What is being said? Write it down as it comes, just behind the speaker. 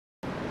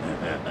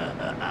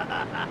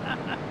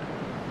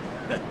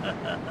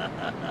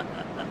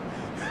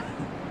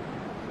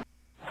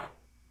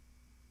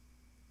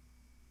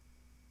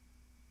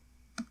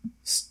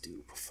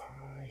Stupefy.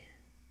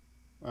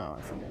 Oh,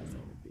 I forgot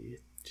that would be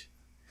it.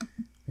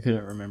 I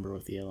couldn't remember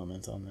what the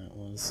element on that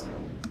was.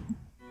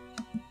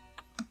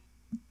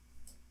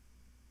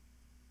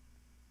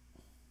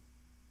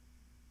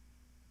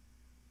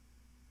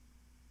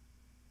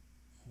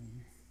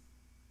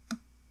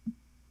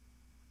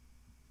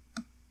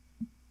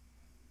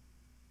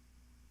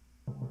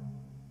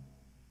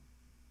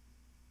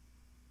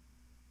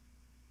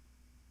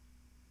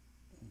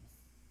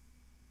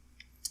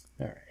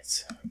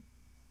 Alright.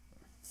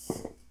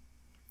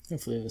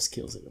 Hopefully this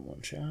kills it in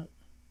one shot.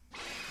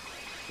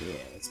 Yeah,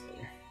 that's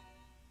better.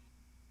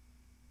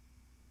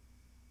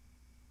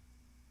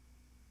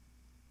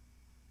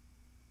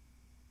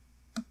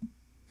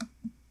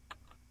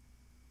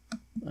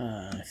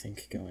 I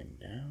think going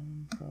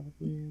down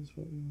probably is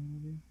what we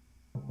want to do.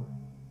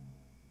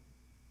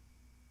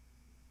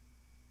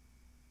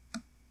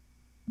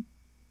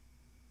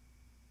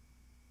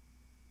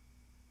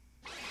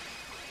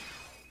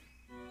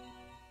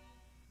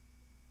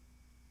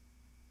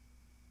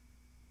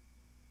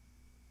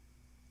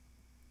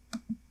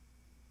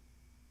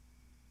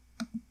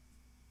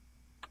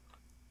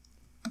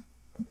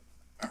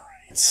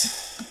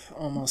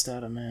 Almost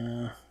out of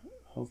mana.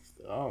 Hope.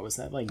 Oh, is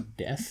that like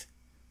death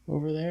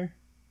over there?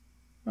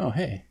 Oh,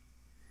 hey.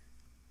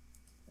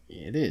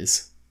 It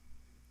is.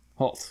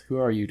 Halt. Who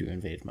are you to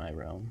invade my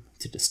realm,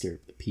 to disturb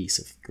the peace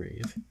of the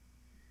grave?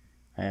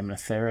 I am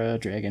Nethera,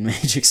 dragon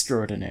mage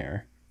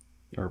extraordinaire.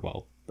 Or,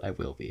 well, I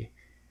will be.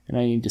 And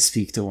I need to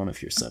speak to one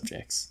of your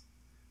subjects.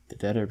 The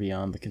dead are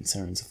beyond the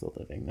concerns of the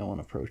living. No one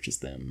approaches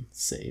them,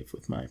 save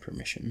with my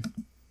permission.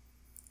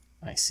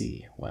 I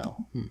see.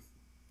 Well,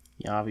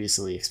 He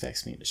obviously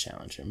expects me to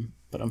challenge him,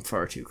 but I'm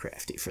far too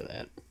crafty for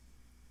that.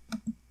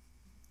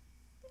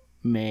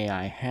 May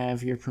I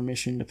have your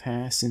permission to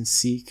pass and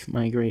seek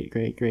my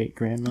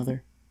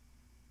great-great-great-grandmother?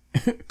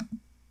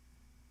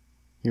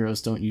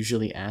 Heroes don't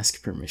usually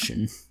ask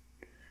permission.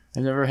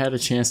 I've never had a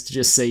chance to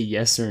just say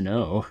yes or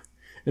no.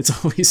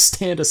 It's always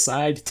stand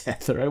aside,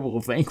 Death, or I will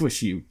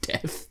vanquish you,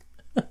 Death.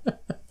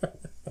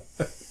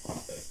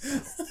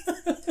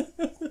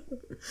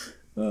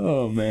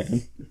 Oh,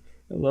 man.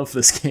 I love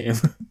this game.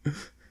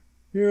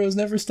 Heroes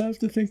never stop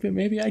to think that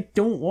maybe I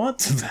don't want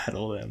to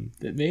battle them.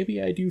 That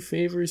maybe I do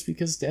favors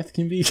because death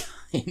can be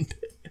kind.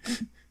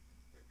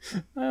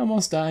 I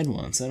almost died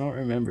once. I don't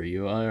remember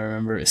you. All I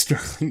remember is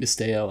struggling to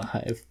stay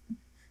alive.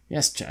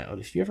 Yes, child,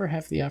 if you ever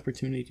have the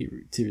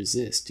opportunity to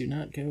resist, do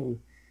not go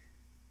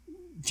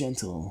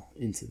gentle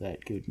into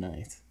that good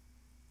night.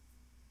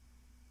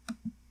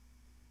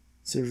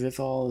 Sir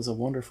Vifal is a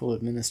wonderful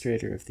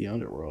administrator of the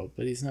underworld,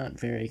 but he's not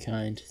very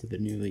kind to the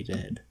newly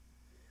dead.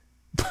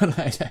 But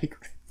I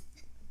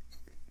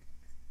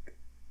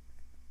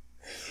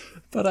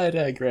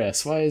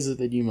digress. Why is it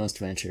that you must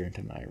venture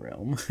into my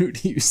realm? Who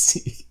do you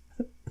see?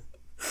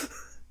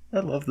 I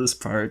love this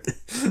part.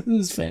 This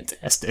is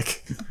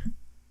fantastic.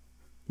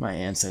 My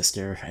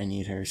ancestor, I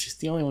need her. She's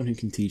the only one who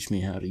can teach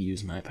me how to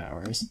use my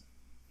powers.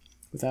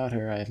 Without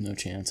her, I have no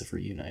chance of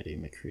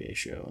reuniting the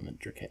Creatio and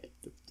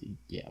the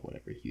yeah,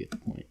 whatever, you get the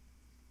point.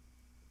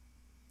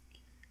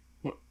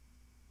 Well,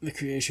 the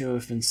Creatio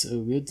have been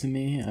so good to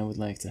me, I would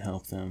like to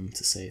help them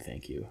to say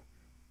thank you.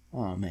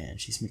 Aw, man,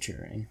 she's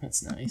maturing.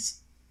 That's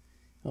nice.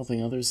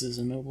 Helping others is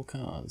a noble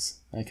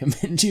cause. I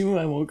commend you.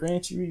 I will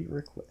grant you your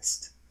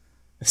request.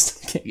 I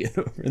still can't get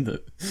over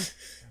the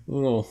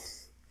little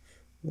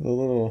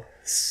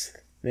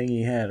thing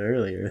he had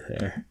earlier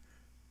there.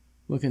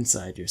 Look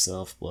inside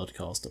yourself. Blood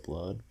calls to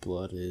blood.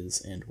 Blood is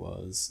and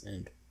was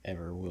and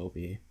ever will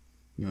be.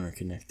 You are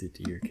connected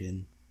to your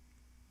kin.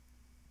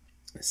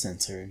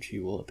 Sense her and she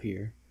will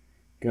appear.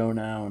 Go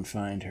now and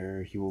find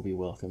her. You will be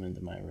welcome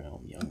into my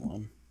realm, young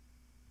one.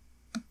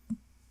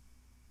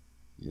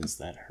 Is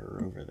that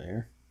her over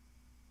there?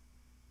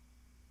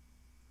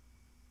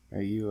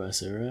 Are you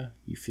Asura?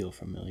 You feel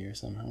familiar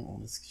somehow.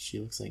 Oh, she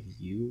looks like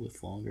you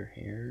with longer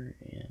hair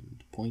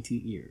and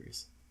pointy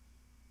ears.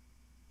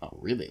 Oh,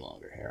 really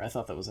longer hair. I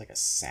thought that was like a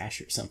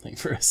sash or something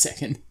for a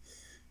second.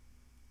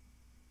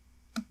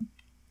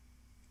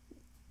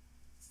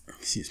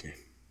 Excuse me.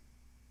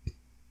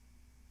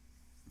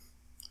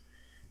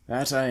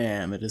 That I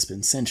am. It has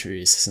been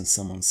centuries since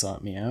someone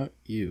sought me out.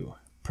 You,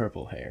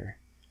 purple hair.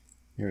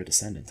 You're a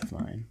descendant of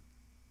mine.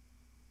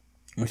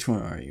 Which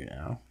one are you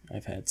now?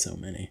 I've had so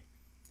many.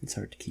 It's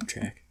hard to keep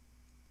track.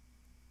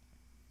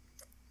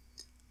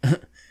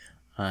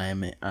 I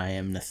am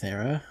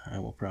Nethera. I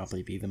will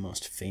probably be the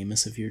most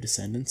famous of your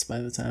descendants by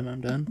the time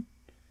I'm done.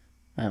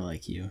 I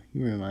like you.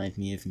 You remind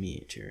me of me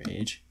at your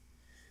age.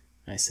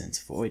 I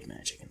sense void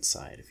magic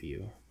inside of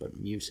you, but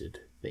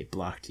muted. They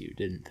blocked you,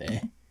 didn't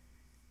they?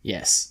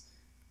 Yes,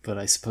 but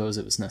I suppose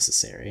it was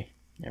necessary.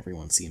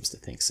 Everyone seems to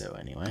think so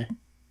anyway.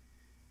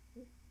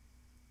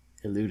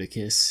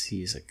 Eludicus,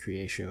 he's a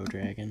Creatio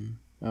dragon.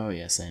 Oh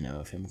yes, I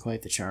know of him.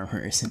 Quite the charmer,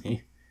 isn't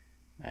he?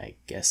 I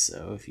guess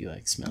so, if you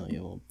like smelly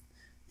old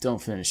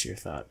don't finish your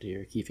thought,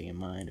 dear, keeping in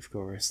mind, of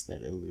course,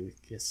 that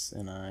Lucas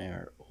and I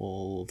are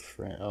old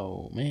friends.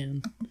 Oh,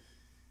 man.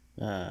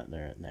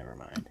 Never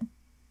mind.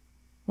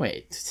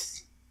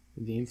 Wait.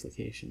 The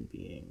implication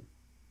being,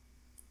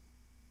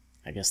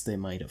 I guess they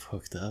might have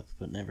hooked up,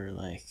 but never,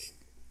 like,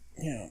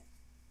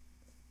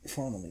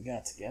 formally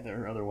got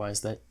together.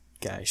 Otherwise, that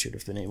guy should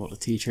have been able to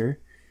teach her.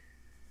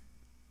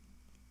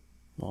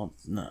 Well,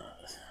 no.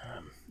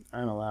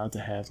 I'm allowed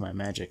to have my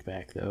magic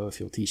back, though, if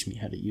you'll teach me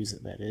how to use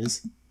it, that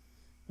is.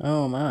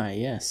 Oh my,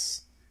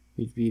 yes.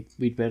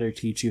 We'd better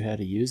teach you how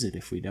to use it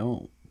if we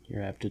don't.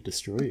 You're apt to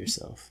destroy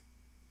yourself.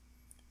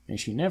 May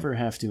she never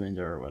have to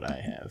endure what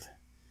I have.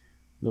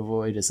 The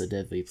void is a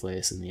deadly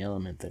place, and the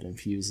element that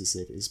infuses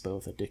it is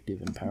both addictive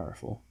and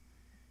powerful.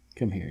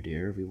 Come here,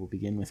 dear. We will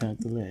begin without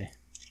delay.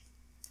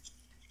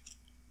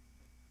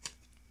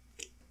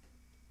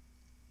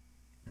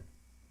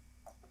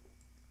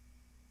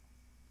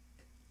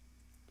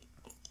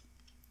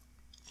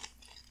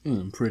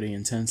 Pretty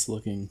intense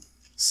looking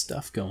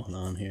stuff going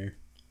on here.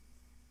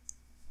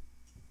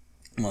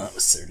 Well, that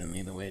was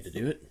certainly the way to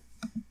do it.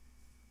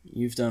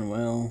 You've done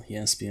well,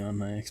 yes, beyond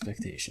my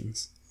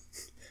expectations.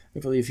 I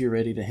believe you're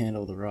ready to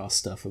handle the raw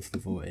stuff of the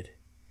void.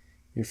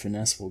 Your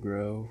finesse will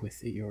grow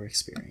with your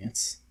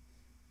experience.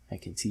 I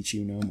can teach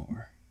you no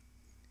more.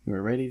 You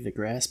are ready to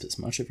grasp as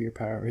much of your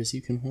power as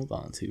you can hold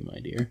on to, my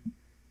dear.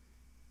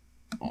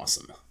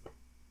 Awesome.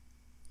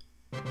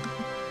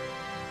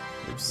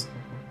 Oops.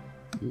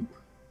 Oop.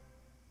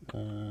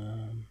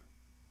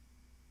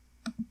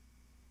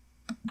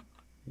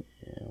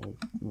 Yeah,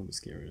 we'll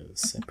just get rid of the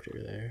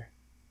scepter there.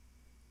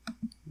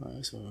 Might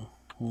as well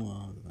hold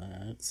on to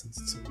that since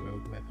it's a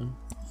rogue weapon.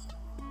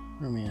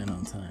 Where are we at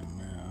on time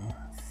now?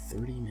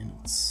 30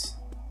 minutes.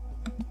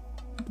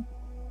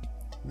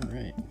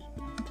 Alright.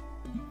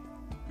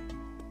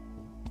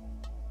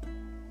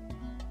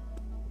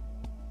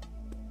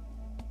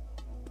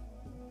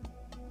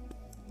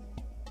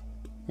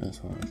 I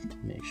just want to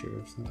make sure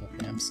it's not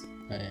okay.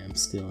 I am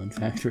still, in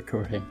fact,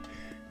 recording.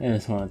 I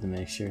just wanted to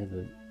make sure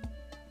that...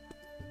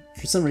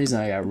 For some reason,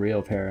 I got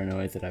real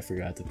paranoid that I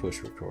forgot to push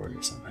record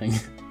or something.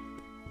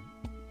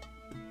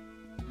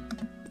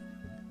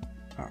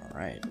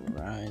 Alright,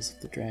 Rise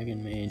of the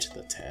Dragon Mage,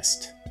 the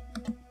test.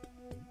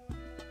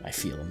 I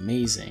feel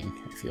amazing.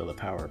 I feel the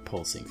power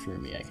pulsing through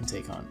me. I can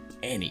take on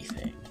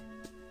anything.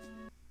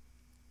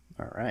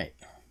 Alright.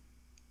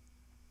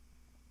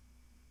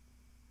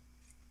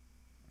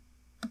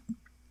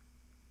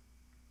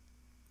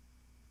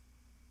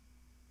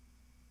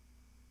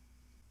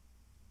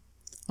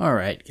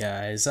 Alright,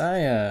 guys,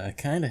 I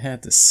kind of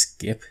had to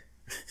skip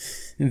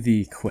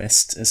the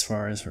quest as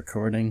far as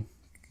recording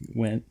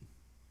went,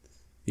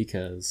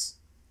 because,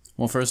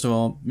 well, first of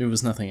all, it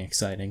was nothing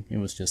exciting. It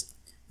was just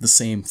the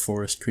same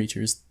forest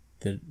creatures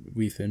that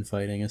we've been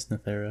fighting as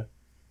Nethera.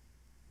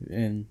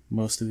 In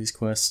most of these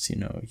quests, you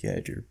know, you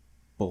had your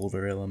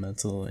boulder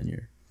elemental and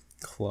your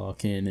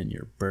clawkin and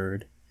your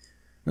bird.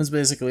 That's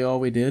basically all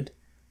we did,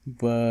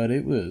 but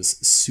it was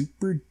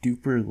super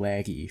duper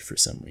laggy for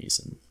some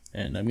reason.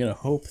 And I'm going to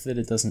hope that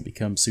it doesn't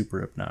become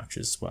super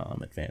obnoxious while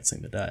I'm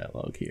advancing the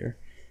dialogue here.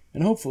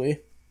 And hopefully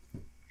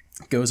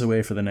it goes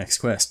away for the next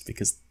quest,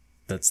 because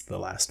that's the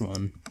last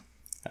one.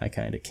 I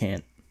kind of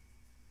can't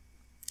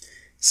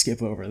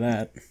skip over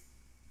that.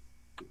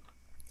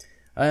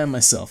 I am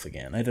myself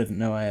again. I didn't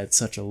know I had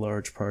such a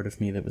large part of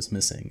me that was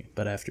missing,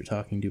 but after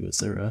talking to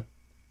Azura,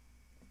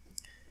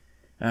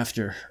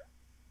 after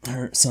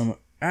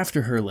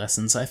her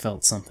lessons, I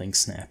felt something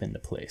snap into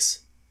place.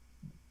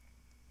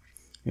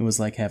 It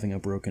was like having a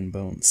broken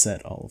bone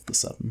set all of a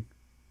sudden.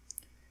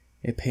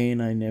 A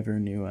pain I never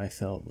knew I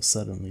felt was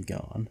suddenly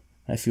gone.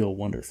 I feel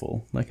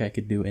wonderful, like I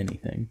could do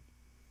anything.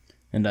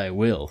 And I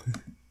will.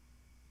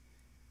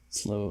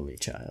 Slowly,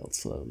 child,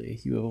 slowly.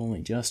 You have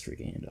only just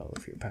regained all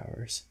of your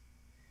powers.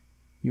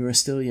 You are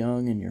still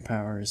young and your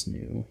power is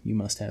new. You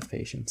must have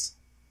patience.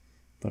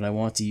 But I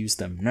want to use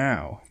them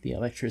now. The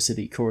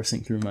electricity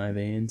coursing through my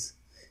veins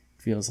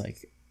feels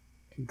like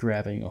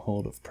grabbing a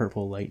hold of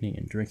purple lightning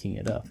and drinking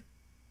it up.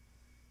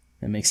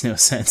 That makes no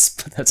sense,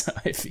 but that's how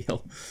I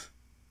feel.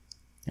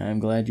 I am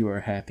glad you are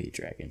happy,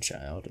 Dragon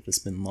Child. It has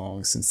been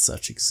long since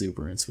such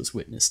exuberance was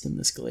witnessed in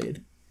this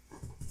glade.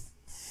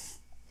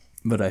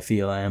 But I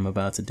feel I am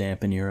about to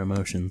dampen your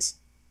emotions.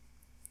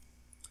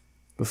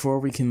 Before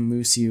we can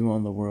loose you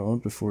on the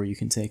world, before you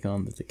can take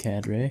on the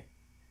Decadre,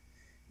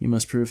 you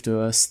must prove to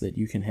us that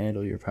you can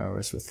handle your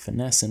powers with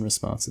finesse and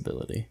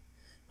responsibility.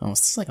 Oh, is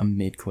this like a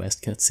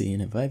mid-quest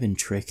cutscene? Have I been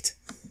tricked?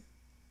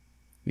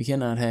 We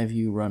cannot have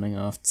you running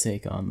off to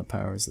take on the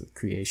powers of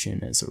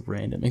creation as a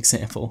random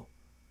example.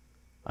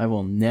 I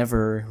will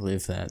never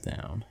live that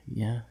down.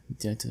 Yeah,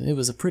 it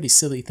was a pretty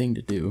silly thing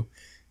to do.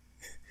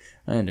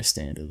 I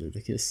understand,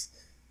 Eludicus.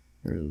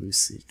 Or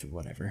Lucid,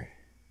 whatever.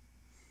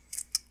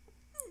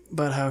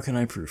 But how can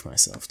I prove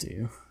myself to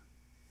you?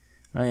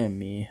 I am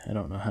me. I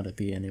don't know how to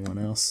be anyone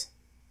else.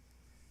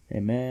 A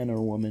man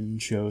or woman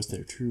shows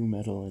their true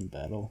mettle in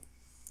battle.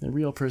 Their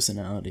real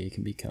personality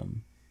can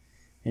become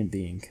and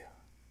being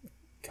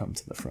come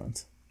to the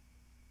front.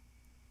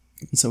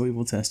 And so we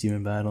will test you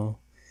in battle,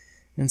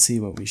 and see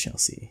what we shall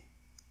see.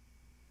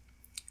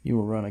 You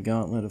will run a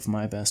gauntlet of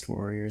my best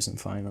warriors, and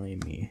finally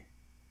me.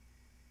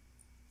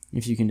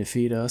 If you can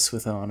defeat us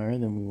with honor,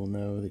 then we will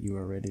know that you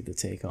are ready to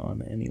take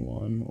on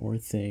anyone or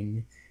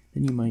thing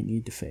that you might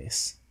need to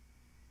face.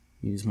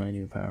 Use my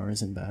new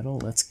powers in battle.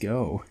 Let's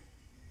go.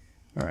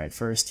 Alright,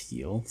 first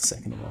heal.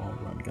 Second of all,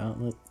 run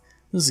gauntlet.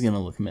 This is going to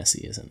look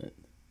messy, isn't it?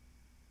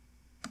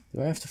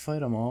 Do I have to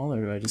fight them all,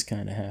 or do I just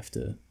kind of have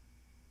to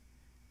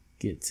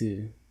get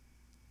to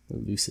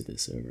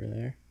Lucidus over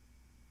there?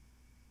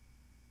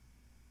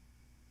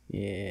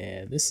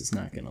 Yeah, this is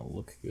not going to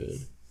look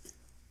good.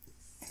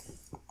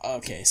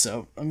 Okay,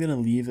 so I'm going to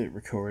leave it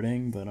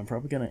recording, but I'm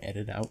probably going to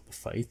edit out the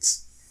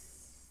fights,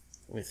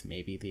 with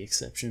maybe the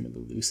exception of the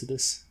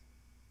Lucidus.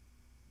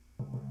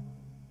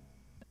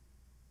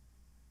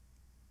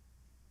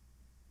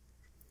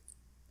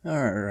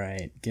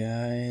 Alright,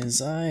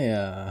 guys,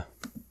 I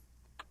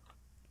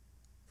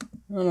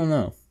don't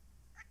know.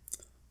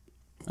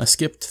 I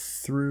skipped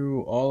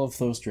through all of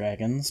those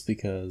dragons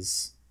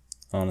because,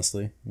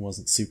 honestly, it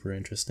wasn't super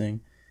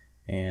interesting,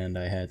 and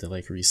I had to,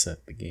 like,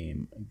 reset the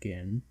game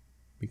again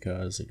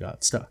because it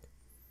got stuck.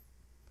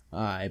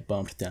 I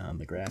bumped down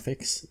the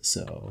graphics,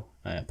 so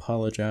I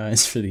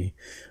apologize for the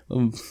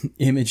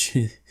image.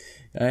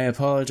 I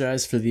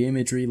apologize for the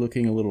imagery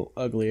looking a little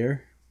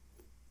uglier.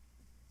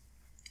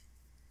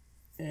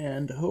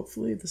 And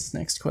hopefully this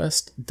next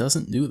quest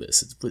doesn't do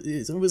this.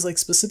 It was like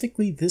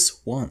specifically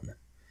this one.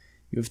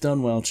 You have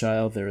done well,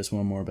 child. There is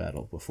one more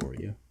battle before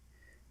you.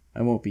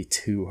 I won't be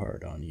too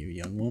hard on you,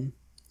 young one.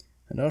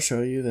 And I'll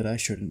show you that I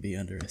shouldn't be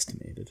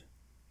underestimated.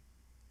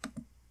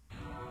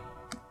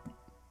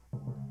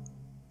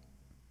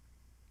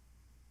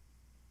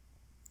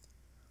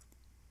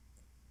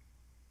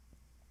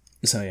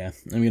 So yeah,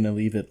 I'm going to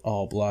leave it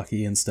all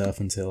blocky and stuff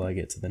until I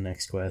get to the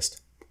next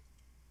quest.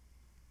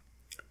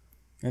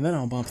 And then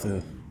I'll bump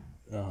the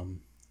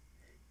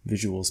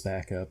visuals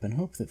back up and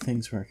hope that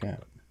things work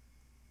out.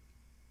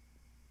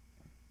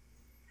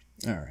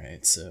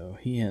 Alright, so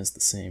he has the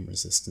same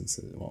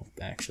resistances. Well,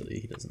 actually,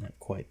 he doesn't have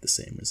quite the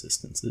same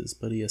resistances,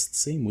 but he has the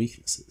same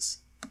weaknesses.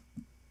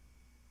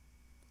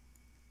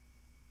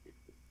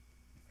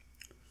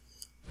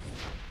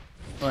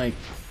 Like,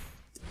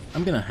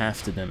 I'm gonna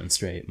have to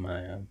demonstrate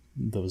my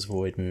those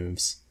void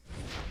moves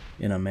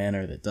in a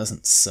manner that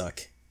doesn't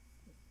suck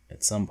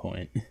at some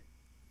point.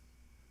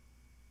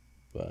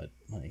 But,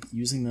 like,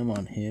 using them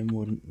on him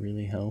wouldn't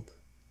really help.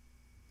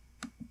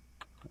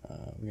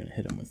 We're gonna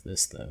hit him with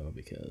this, though,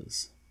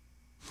 because...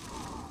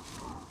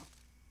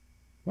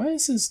 Why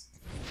is his...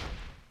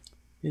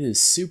 It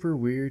is super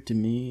weird to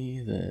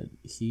me that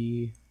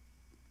his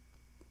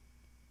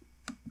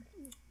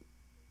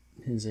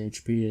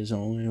HP is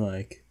only,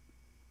 like,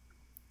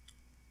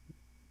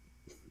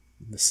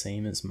 the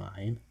same as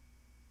mine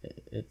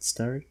at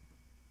start.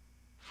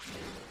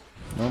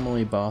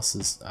 Normally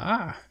bosses...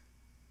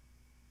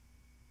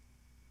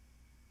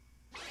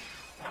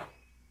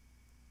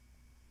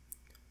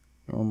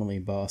 Normally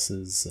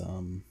bosses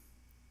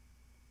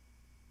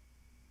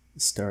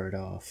start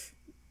off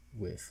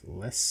with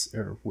less,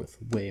 or with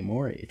way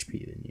more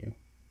HP than you.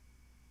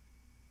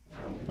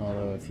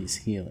 Although if he's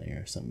healing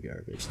or some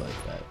garbage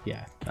like that.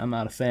 Yeah, I'm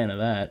not a fan of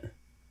that.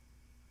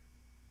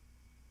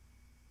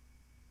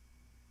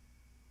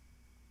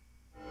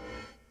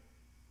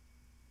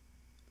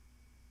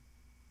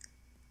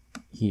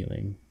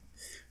 Healing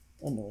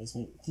annoys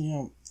me. You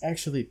know,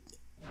 actually,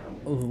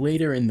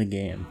 later in the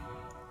game,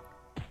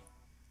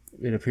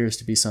 it appears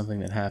to be something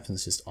that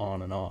happens just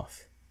on and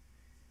off.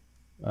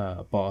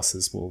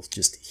 Bosses will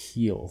just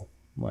heal,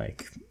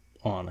 like,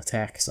 on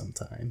attack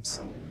sometimes.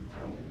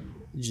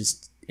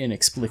 Just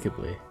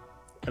inexplicably.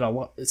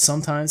 And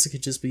sometimes it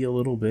could just be a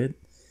little bit.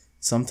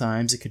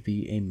 Sometimes it could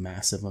be a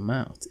massive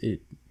amount.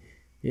 It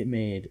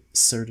made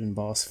certain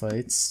boss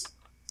fights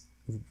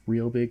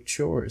real big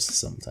chores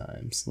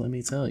sometimes, let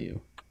me tell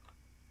you.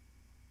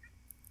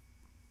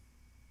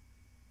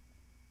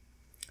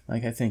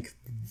 Like, I think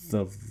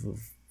the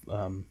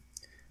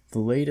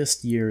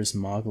latest year's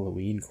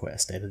Mogloween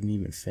quest I didn't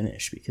even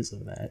finish because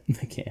of that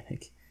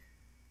mechanic.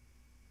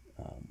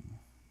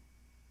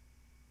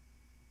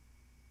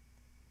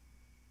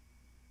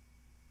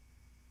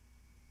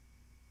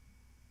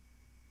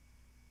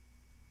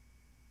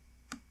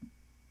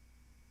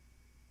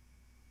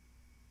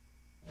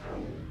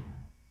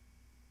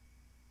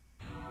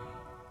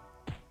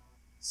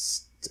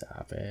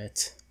 Stop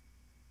it.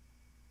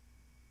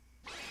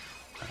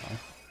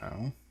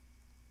 Ow.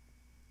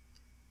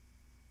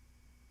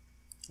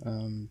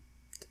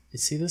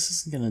 See, this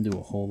isn't gonna do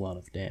a whole lot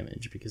of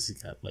damage because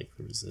he's got, like,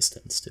 the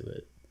resistance to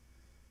it.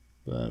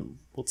 But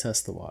we'll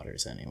test the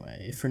waters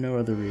anyway, if for no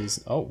other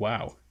reason. Oh,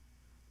 wow.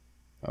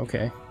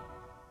 Okay.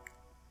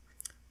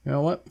 You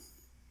know what?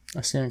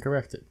 I stand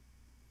corrected.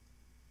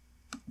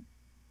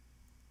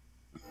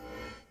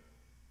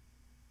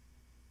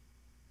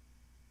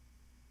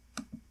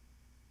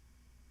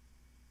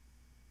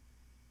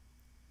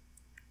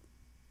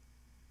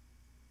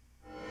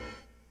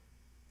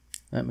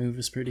 That move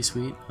is pretty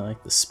sweet. I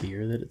like the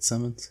spear that it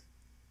summons.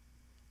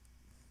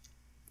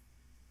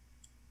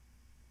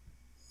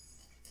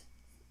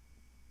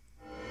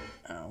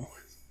 Ow.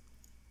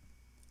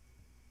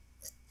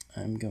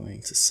 I'm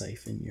going to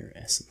siphon your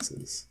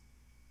essences.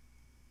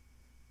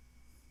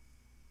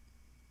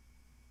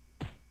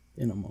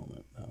 In a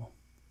moment, though.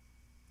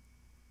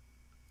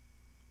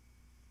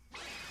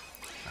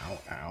 Ow,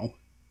 ow.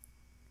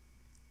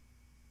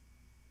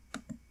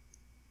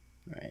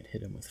 Alright,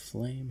 hit him with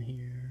flame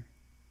here.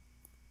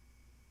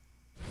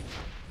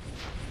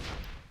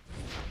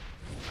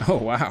 Oh,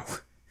 wow.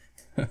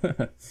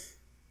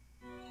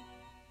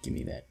 Give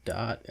me that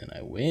dot and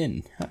I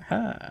win.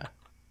 Haha.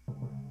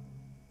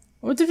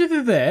 What did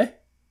you there?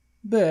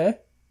 There?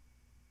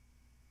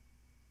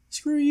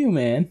 Screw you,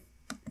 man.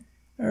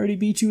 I already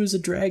beat you as a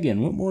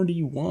dragon. What more do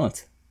you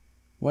want?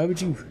 Why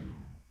would you...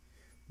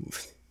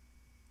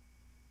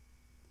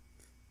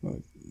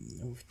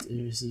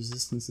 His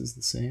resistance is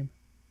the same?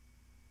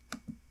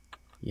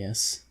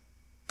 Yes.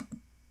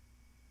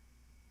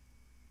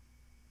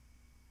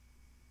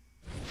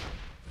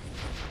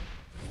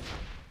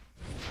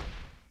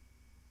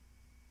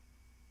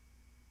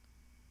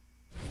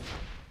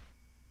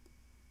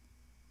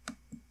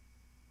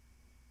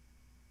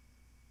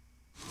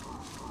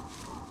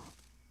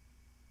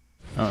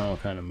 I don't know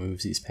what kind of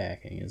moves he's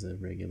packing as a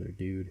regular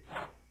dude.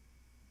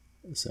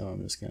 So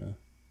I'm just gonna...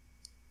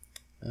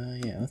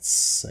 yeah, let's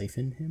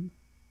siphon him.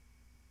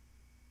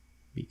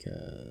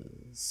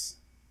 Because...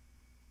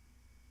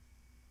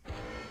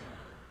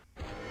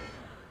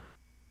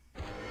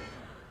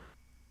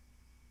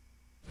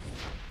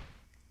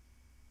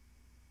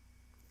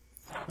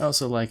 I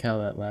also like how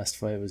that last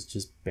fight was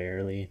just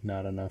barely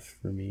not enough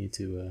for me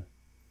to...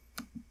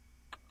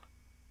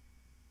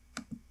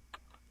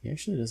 He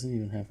actually doesn't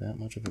even have that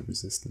much of a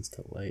resistance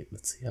to light.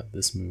 Let's see how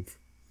this move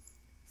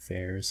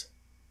fares.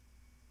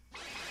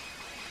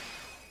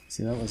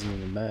 See, that wasn't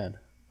even bad.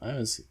 I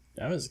was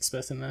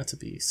expecting that to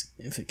be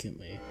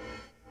significantly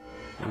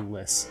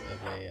less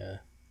of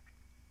a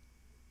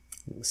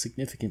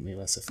significantly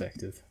less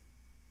effective.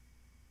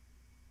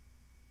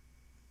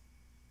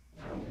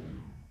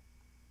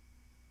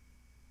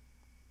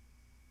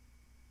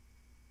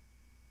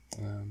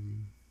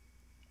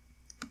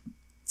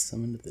 Let's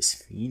summon this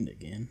fiend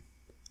again.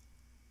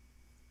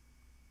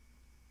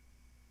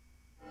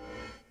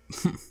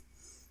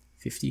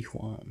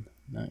 51.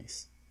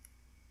 Nice.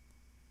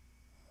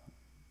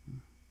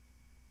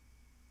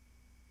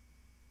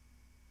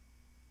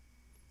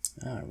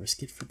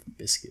 Risk it for the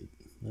biscuit.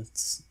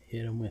 Let's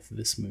hit him with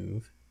this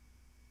move.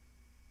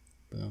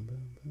 Bum,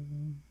 bum,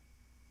 bum.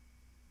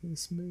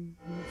 This move.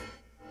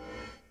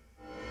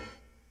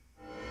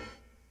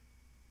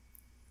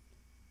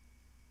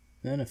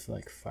 Then if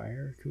like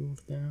fire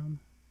cooled down.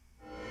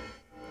 Ow,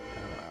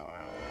 ow, ow,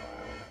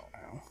 ow, ow,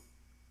 ow.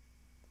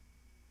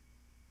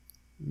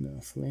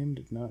 No, flame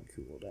did not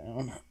cool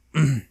down.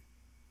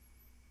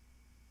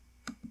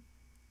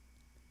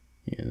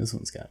 Yeah, this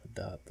one's got a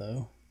dot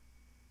though.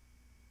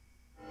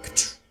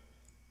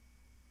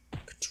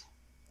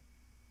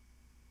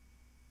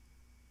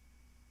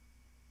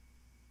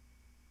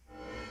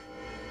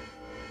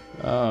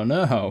 Oh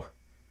no!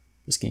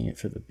 Risking it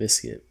for the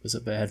biscuit was a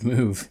bad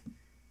move.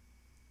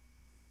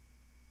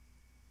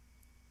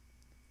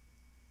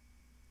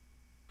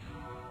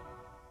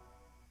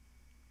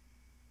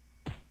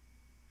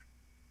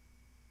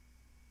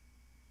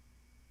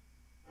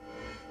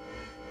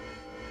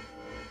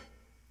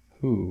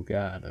 Ooh,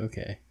 God,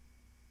 okay.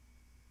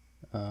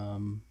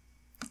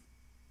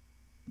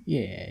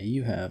 Yeah,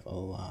 you have a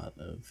lot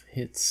of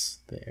hits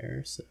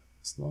there, so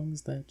as long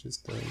as that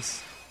just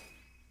does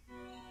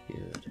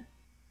good.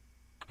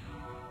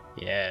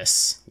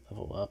 Yes,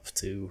 level up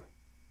too.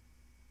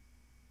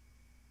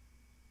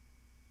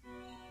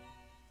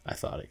 I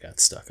thought it got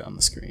stuck on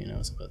the screen. I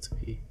was about to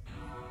be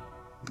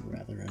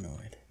rather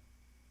annoyed.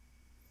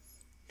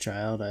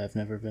 Child, I have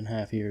never been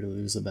happier to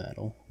lose a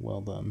battle.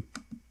 Well done.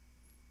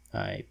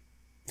 I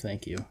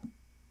thank you.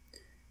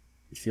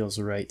 It feels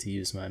right to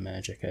use my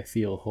magic. I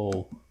feel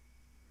whole.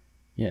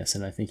 Yes,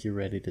 and I think you're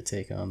ready to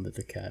take on the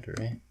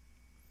Death-inite.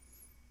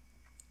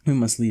 We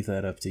must leave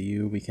that up to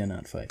you. We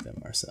cannot fight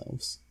them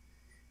ourselves.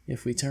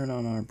 If we turn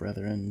on our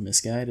brethren,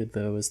 misguided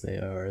though as they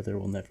are, there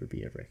will never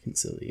be a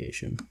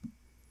reconciliation.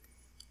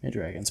 A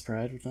dragon's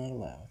pride would not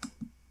allow it.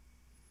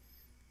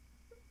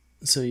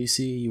 So you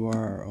see, you are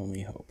our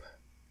only hope.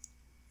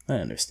 I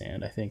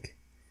understand. I think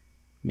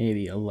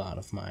maybe a lot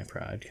of my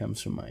pride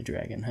comes from my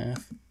dragon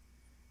half.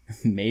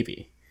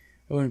 Maybe.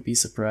 I wouldn't be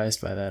surprised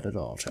by that at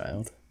all,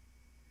 child.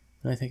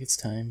 And I think it's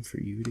time for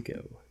you to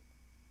go.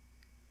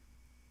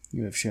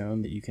 You have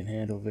shown that you can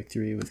handle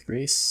victory with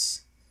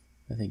grace.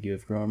 I think you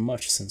have grown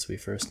much since we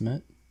first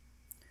met.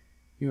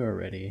 You are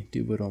ready.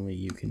 Do what only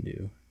you can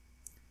do.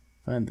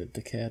 Find the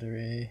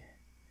Death-inite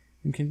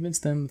and convince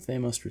them that they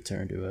must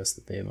return to us,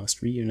 that they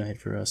must reunite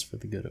for us for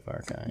the good of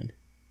our kind.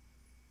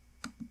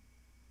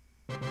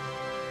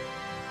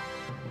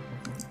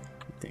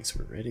 Thinks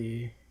we're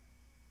ready.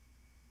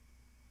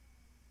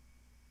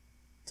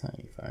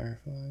 Tiny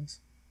fireflies.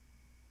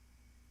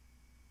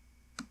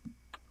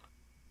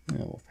 Yeah,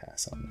 we'll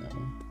pass on that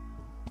one.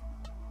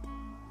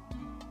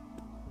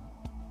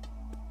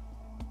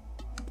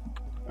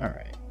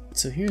 Alright,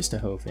 so here's to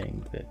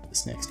hoping that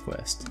this next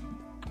quest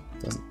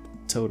doesn't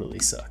totally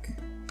suck.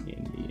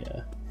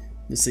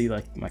 You see,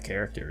 like, my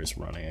character is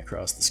running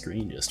across the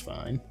screen just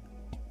fine.